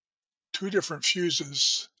two different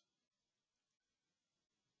fuses,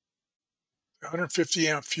 a 150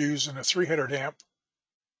 amp fuse and a 300 amp,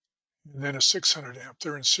 and then a 600 amp.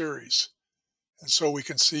 They're in series. And so we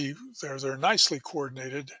can see they're nicely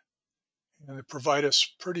coordinated, and they provide us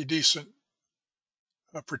pretty decent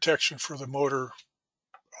protection for the motor,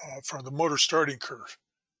 from the motor starting curve,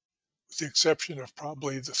 with the exception of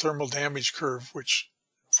probably the thermal damage curve, which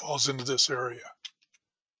falls into this area.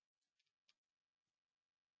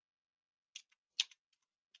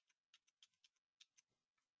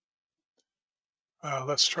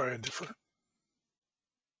 Let's try a different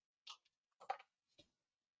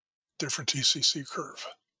TCC curve.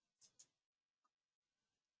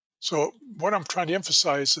 So what I'm trying to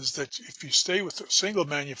emphasize is that if you stay with a single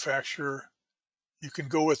manufacturer, you can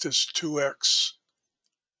go with this 2X,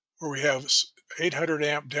 where we have 800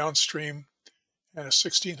 amp downstream and a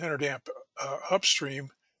 1600 amp upstream,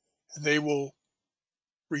 and they will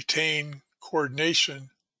retain coordination.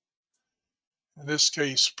 In this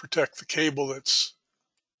case, protect the cable that's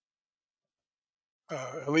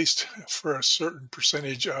at least for a certain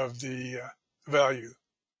percentage of the value.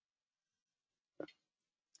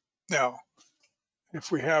 Now, if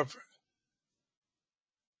we have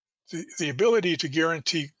the ability to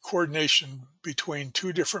guarantee coordination between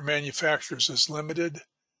two different manufacturers is limited,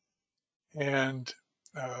 and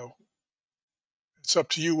it's up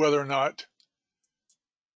to you whether or not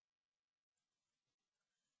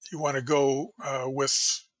you want to go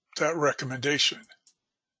with that recommendation.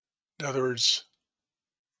 In other words,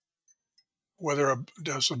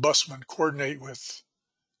 does a busman coordinate with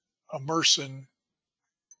a Merson?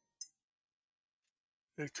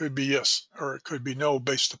 It could be yes, or it could be no,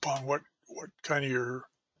 based upon what kind of you're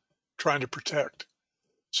trying to protect.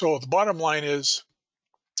 So the bottom line is,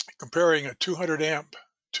 comparing a 200 amp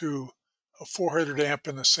to a 400 amp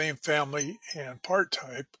in the same family and part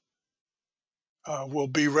type will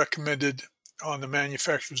be recommended on the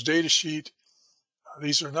manufacturer's data sheet.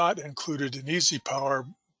 These are not included in EasyPower,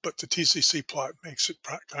 but the TCC plot makes it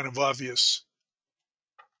kind of obvious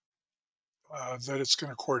that it's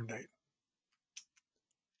going to coordinate.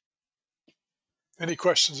 Any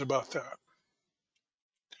questions about that?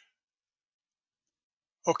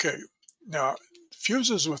 Okay, now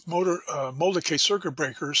fuses with multi-K circuit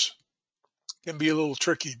breakers can be a little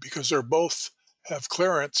tricky because they're both have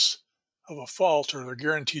clearance of a fault, or they're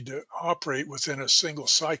guaranteed to operate within a single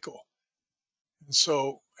cycle. And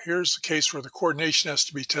so here's the case where the coordination has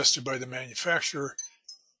to be tested by the manufacturer.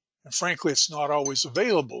 And frankly, it's not always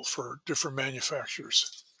available for different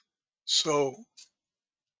manufacturers. So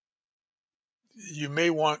you may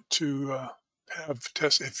want to have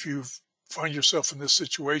tests if you find yourself in this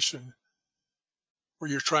situation where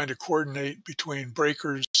you're trying to coordinate between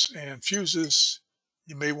breakers and fuses.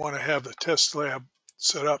 You may want to have a test lab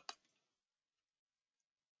set up.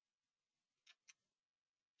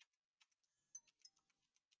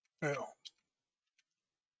 You know.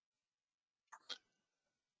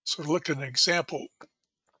 So to look at an example,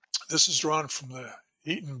 this is drawn from the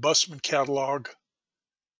Eaton Busman catalog.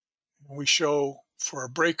 We show for a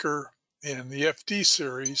breaker in the FD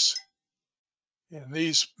series, in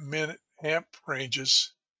these min amp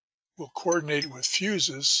ranges, will coordinate with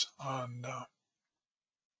fuses on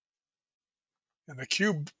in the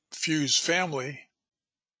cube fuse family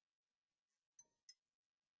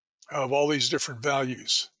of all these different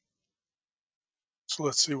values. So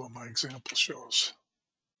let's see what my example shows.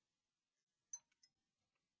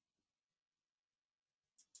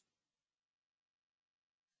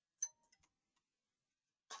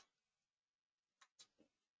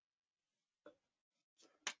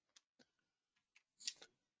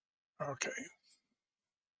 Okay.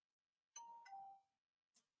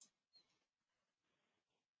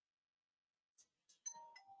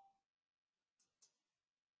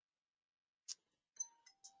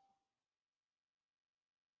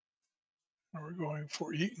 Now we're going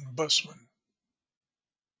for Eaton Busman.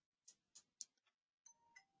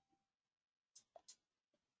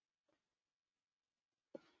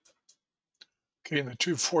 Okay, in the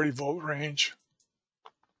 240 volt range.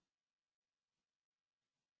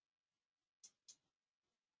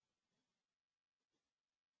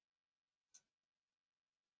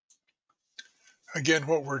 Again,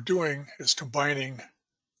 what we're doing is combining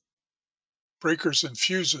breakers and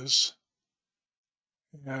fuses,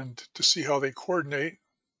 and to see how they coordinate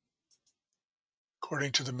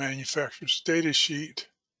according to the manufacturer's data sheet.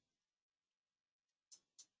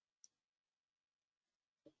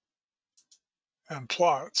 And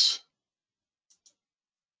plots,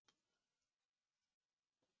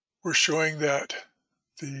 we're showing that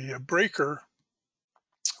the breaker,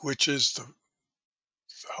 which is the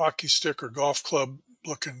hockey stick or golf club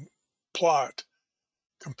looking plot,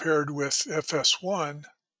 compared with FS1,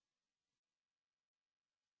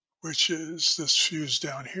 which is this fuse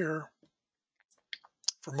down here,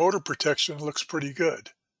 for motor protection looks pretty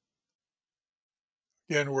good.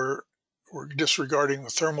 Again, we're disregarding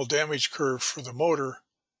the thermal damage curve for the motor,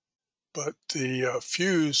 but the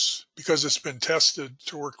fuse, because it's been tested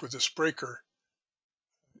to work with this breaker,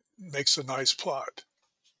 makes a nice plot.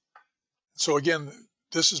 So again,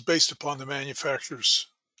 this is based upon the manufacturer's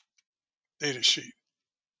data sheet.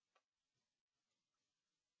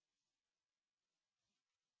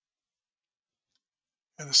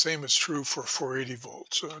 And the same is true for 480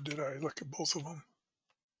 volts. Did I look at both of them?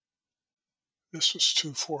 This was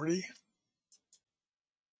 240.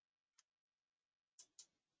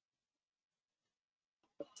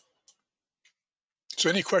 So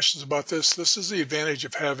any questions about this? This is the advantage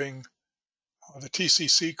of having the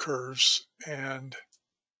TCC curves and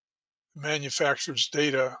manufacturer's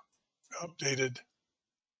data updated,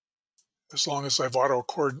 as long as I've auto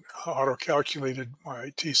calculated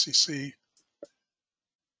my TCC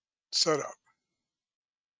setup.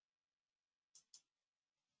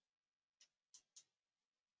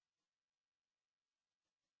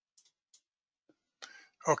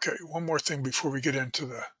 Okay, one more thing before we get into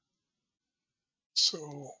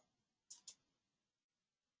so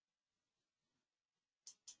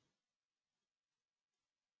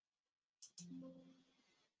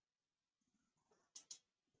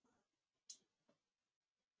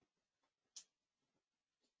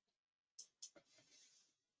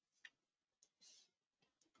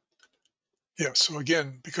yeah, so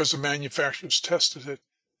again, because the manufacturers tested it,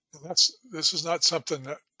 this is not something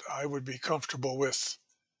that I would be comfortable with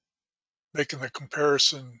making the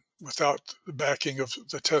comparison without the backing of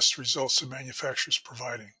the test results the manufacturer is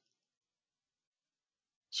providing.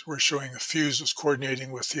 So we're showing the fuse is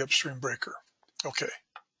coordinating with the upstream breaker. Okay.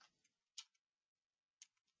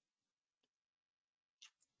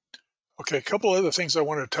 Okay, a couple other things I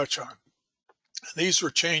want to touch on. And these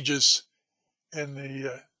were changes in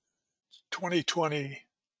the 2020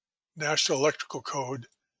 National Electrical Code.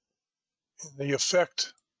 And they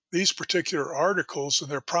affect these particular articles,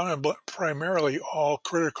 and they're primarily all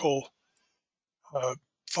critical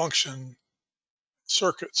function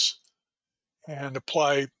circuits, and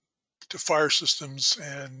apply to fire systems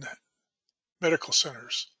and medical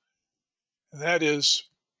centers. And that is,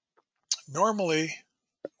 normally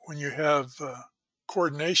when you have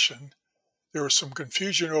coordination, there was some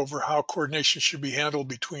confusion over how coordination should be handled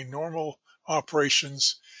between normal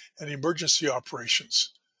operations and emergency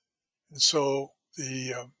operations. And so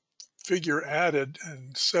the figure added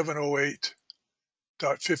in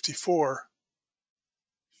 708.54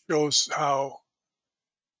 shows how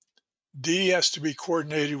D has to be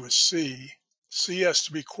coordinated with C, C has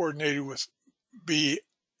to be coordinated with B,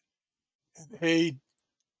 and A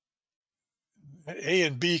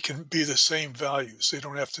and B can be the same values. They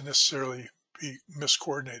don't have to necessarily be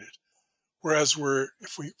miscoordinated. Whereas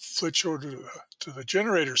if we switch over to the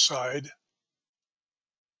generator side,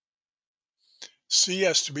 C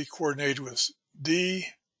has to be coordinated with D,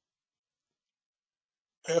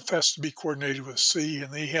 F has to be coordinated with C,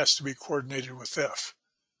 and E has to be coordinated with F.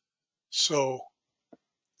 So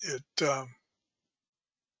it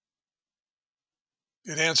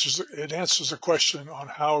answers the question on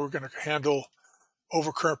how we're going to handle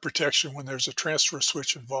overcurrent protection when there's a transfer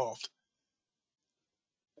switch involved.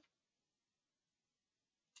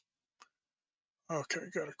 Okay,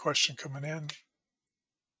 got a question coming in.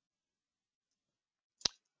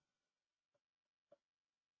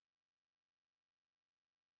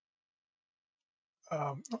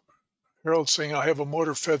 Harold saying, I have a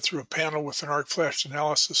motor fed through a panel with an arc flash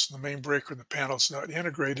analysis, and the main breaker in the panel is not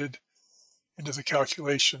integrated into the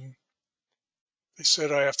calculation. They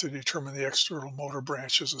said I have to determine the external motor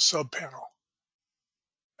branch as a sub-panel.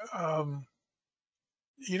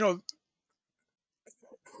 You know,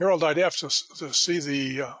 Harold, I'd have to see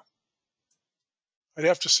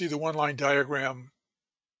the one-line diagram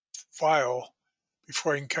file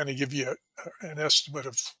before I can kind of give you an estimate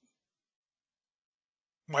of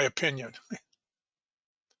my opinion.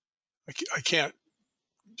 I can't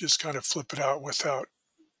just kind of flip it out without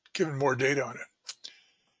giving more data on it.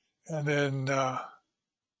 And then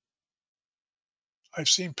I've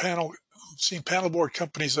seen panel board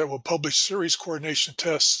companies that will publish series coordination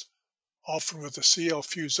tests, often with a CL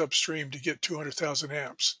fuse upstream to get 200,000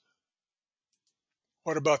 amps.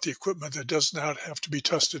 What about the equipment that does not have to be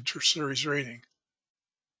tested for series rating?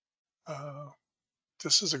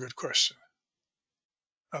 This is a good question.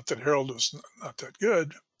 Not that Harold was not that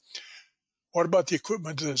good. What about the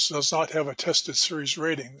equipment that does not have a tested series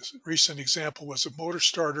rating? A recent example was a motor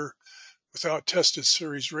starter without tested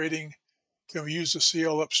series rating. Can we use the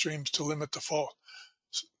CL upstreams to limit the fault?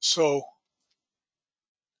 So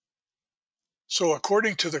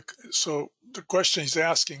according to the question he's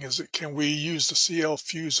asking is, can we use the CL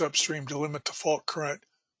fuse upstream to limit the fault current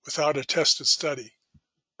without a tested study?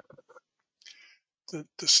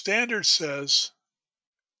 The standard says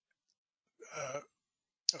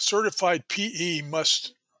a certified PE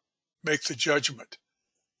must make the judgment.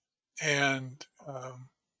 And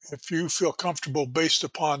if you feel comfortable based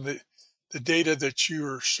upon the data that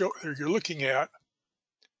you're looking at,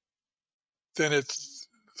 then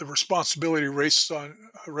the responsibility rests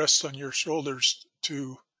on your shoulders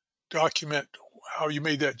to document how you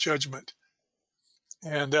made that judgment.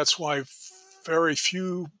 And that's why very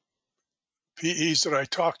few PEs that I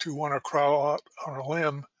talk to want to crawl out on a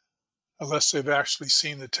limb unless they've actually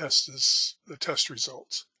seen the test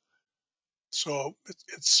results. So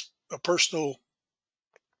it's a personal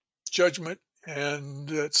judgment,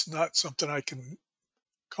 and it's not something I can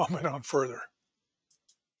comment on further.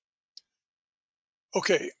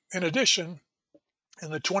 Okay, in addition,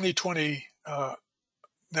 in the 2020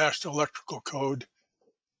 National Electrical Code,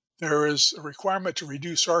 there is a requirement to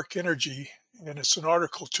reduce arc energy, and it's in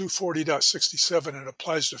Article 240.67, and it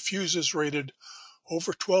applies to fuses rated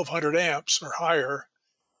over 1200 amps or higher.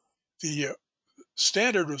 The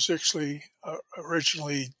standard was actually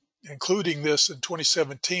originally including this in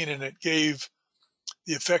 2017, and it gave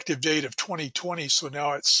the effective date of 2020, so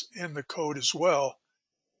now it's in the code as well.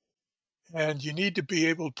 And you need to be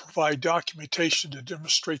able to provide documentation to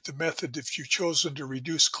demonstrate the method if you've chosen to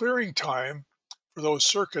reduce clearing time for those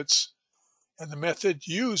circuits, and the method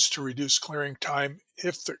used to reduce clearing time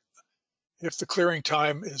if the clearing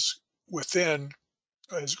time is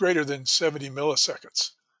greater than 70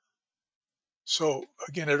 milliseconds. So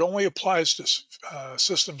again, it only applies to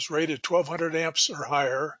systems rated 1200 amps or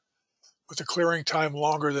higher with a clearing time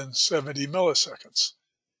longer than 70 milliseconds.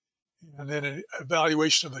 And then an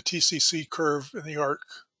evaluation of the TCC curve in the arc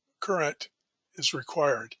current is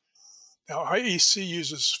required. Now, IEC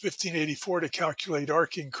uses 1584 to calculate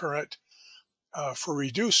arcing current for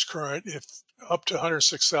reduced current if up to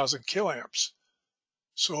 106,000 kiloamps.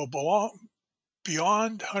 So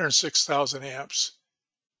beyond 106,000 amps,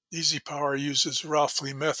 EasyPower uses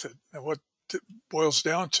Rothley method. Now, what it boils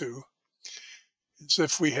down to is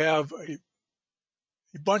if we have a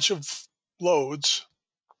bunch of loads,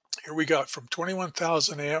 here we got from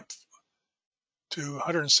 21,000 amps to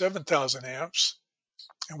 107,000 amps,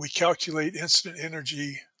 and we calculate incident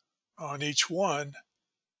energy on each one,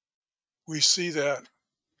 we see that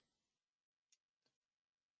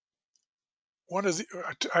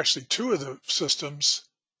two of the systems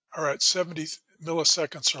are at 70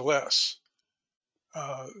 milliseconds or less.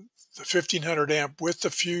 The 1500 amp with the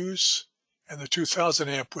fuse and the 2000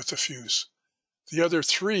 amp with the fuse. The other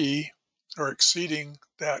three are exceeding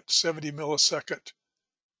that 70 millisecond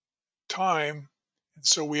time, and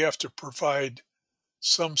so we have to provide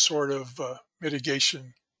some sort of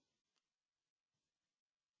mitigation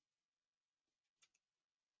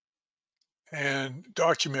and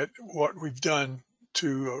document what we've done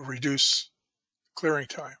to reduce clearing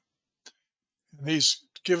time. And these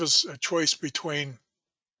give us a choice between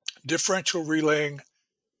differential relaying,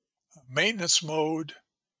 maintenance mode,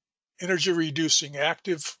 energy reducing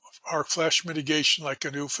active arc flash mitigation like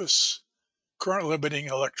an UFS, current limiting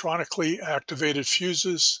electronically activated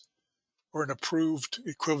fuses, or an approved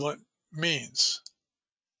equivalent means.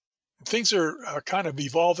 And things are kind of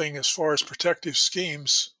evolving as far as protective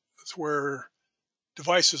schemes where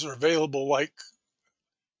devices are available like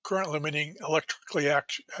current limiting electrically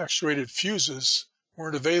actuated fuses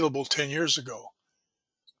weren't available 10 years ago.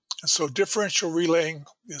 And so differential relaying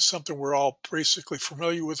is something we're all basically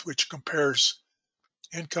familiar with, which compares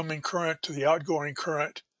incoming current to the outgoing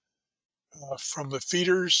current from the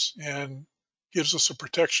feeders and gives us a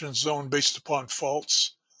protection zone based upon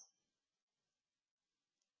faults.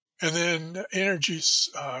 And then energy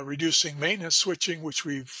reducing maintenance switching, which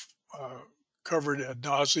we've covered ad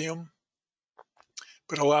nauseum,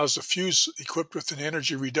 but allows the fuse equipped with an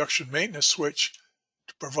energy reduction maintenance switch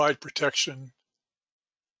to provide protection.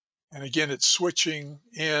 And again, it's switching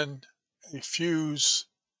in a fuse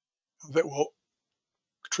that will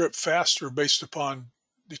trip faster based upon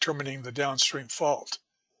determining the downstream fault.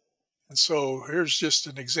 And so here's just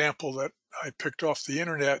an example that I picked off the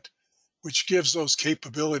internet, which gives those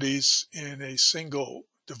capabilities in a single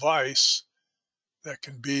device that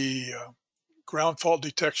can be ground fault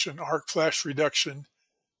detection, arc flash reduction,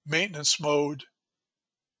 maintenance mode,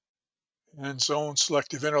 and zone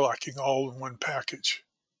selective interlocking all in one package.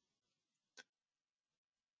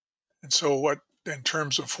 And so in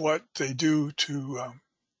terms of what they do to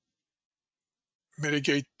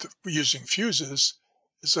mitigate using fuses,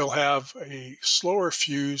 is they'll have a slower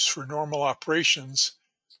fuse for normal operations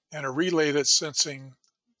and a relay that's sensing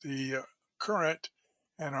the current,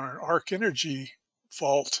 and on an arc energy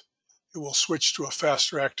fault, it will switch to a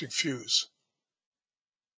faster acting fuse.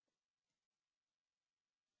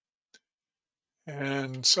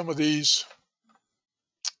 And some of these,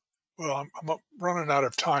 well, I'm running out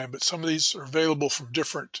of time, but some of these are available from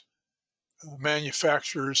different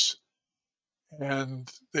manufacturers,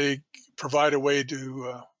 and they provide a way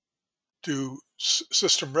to do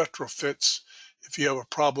system retrofits if you have a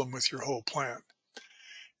problem with your whole plant.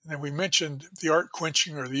 And then we mentioned the arc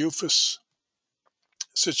quenching or the UFUS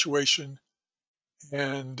situation,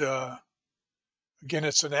 and again,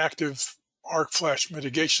 it's an active arc flash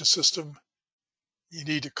mitigation system. You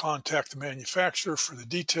need to contact the manufacturer for the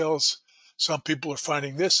details. Some people are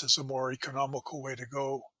finding this as a more economical way to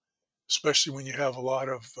go, especially when you have a lot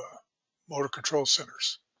of motor control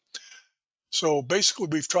centers. So basically,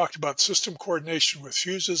 we've talked about system coordination with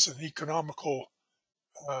fuses and economical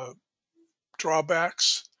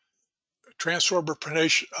drawbacks. Transformer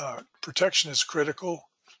protection is critical,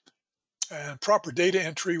 and proper data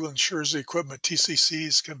entry will ensure the equipment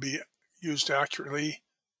TCCs can be used accurately.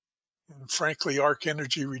 And frankly, arc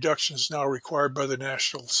energy reduction is now required by the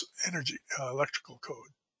National Energy Electrical Code.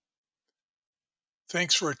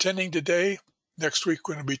 Thanks for attending today. Next week,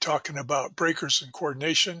 we're going to be talking about breakers and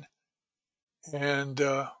coordination. And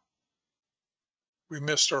we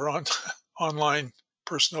missed our online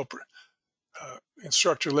personal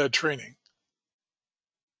instructor-led training.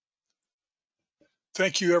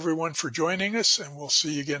 Thank you, everyone, for joining us, and we'll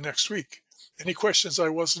see you again next week. Any questions I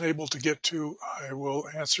wasn't able to get to, I will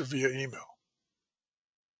answer via email.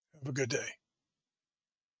 Have a good day.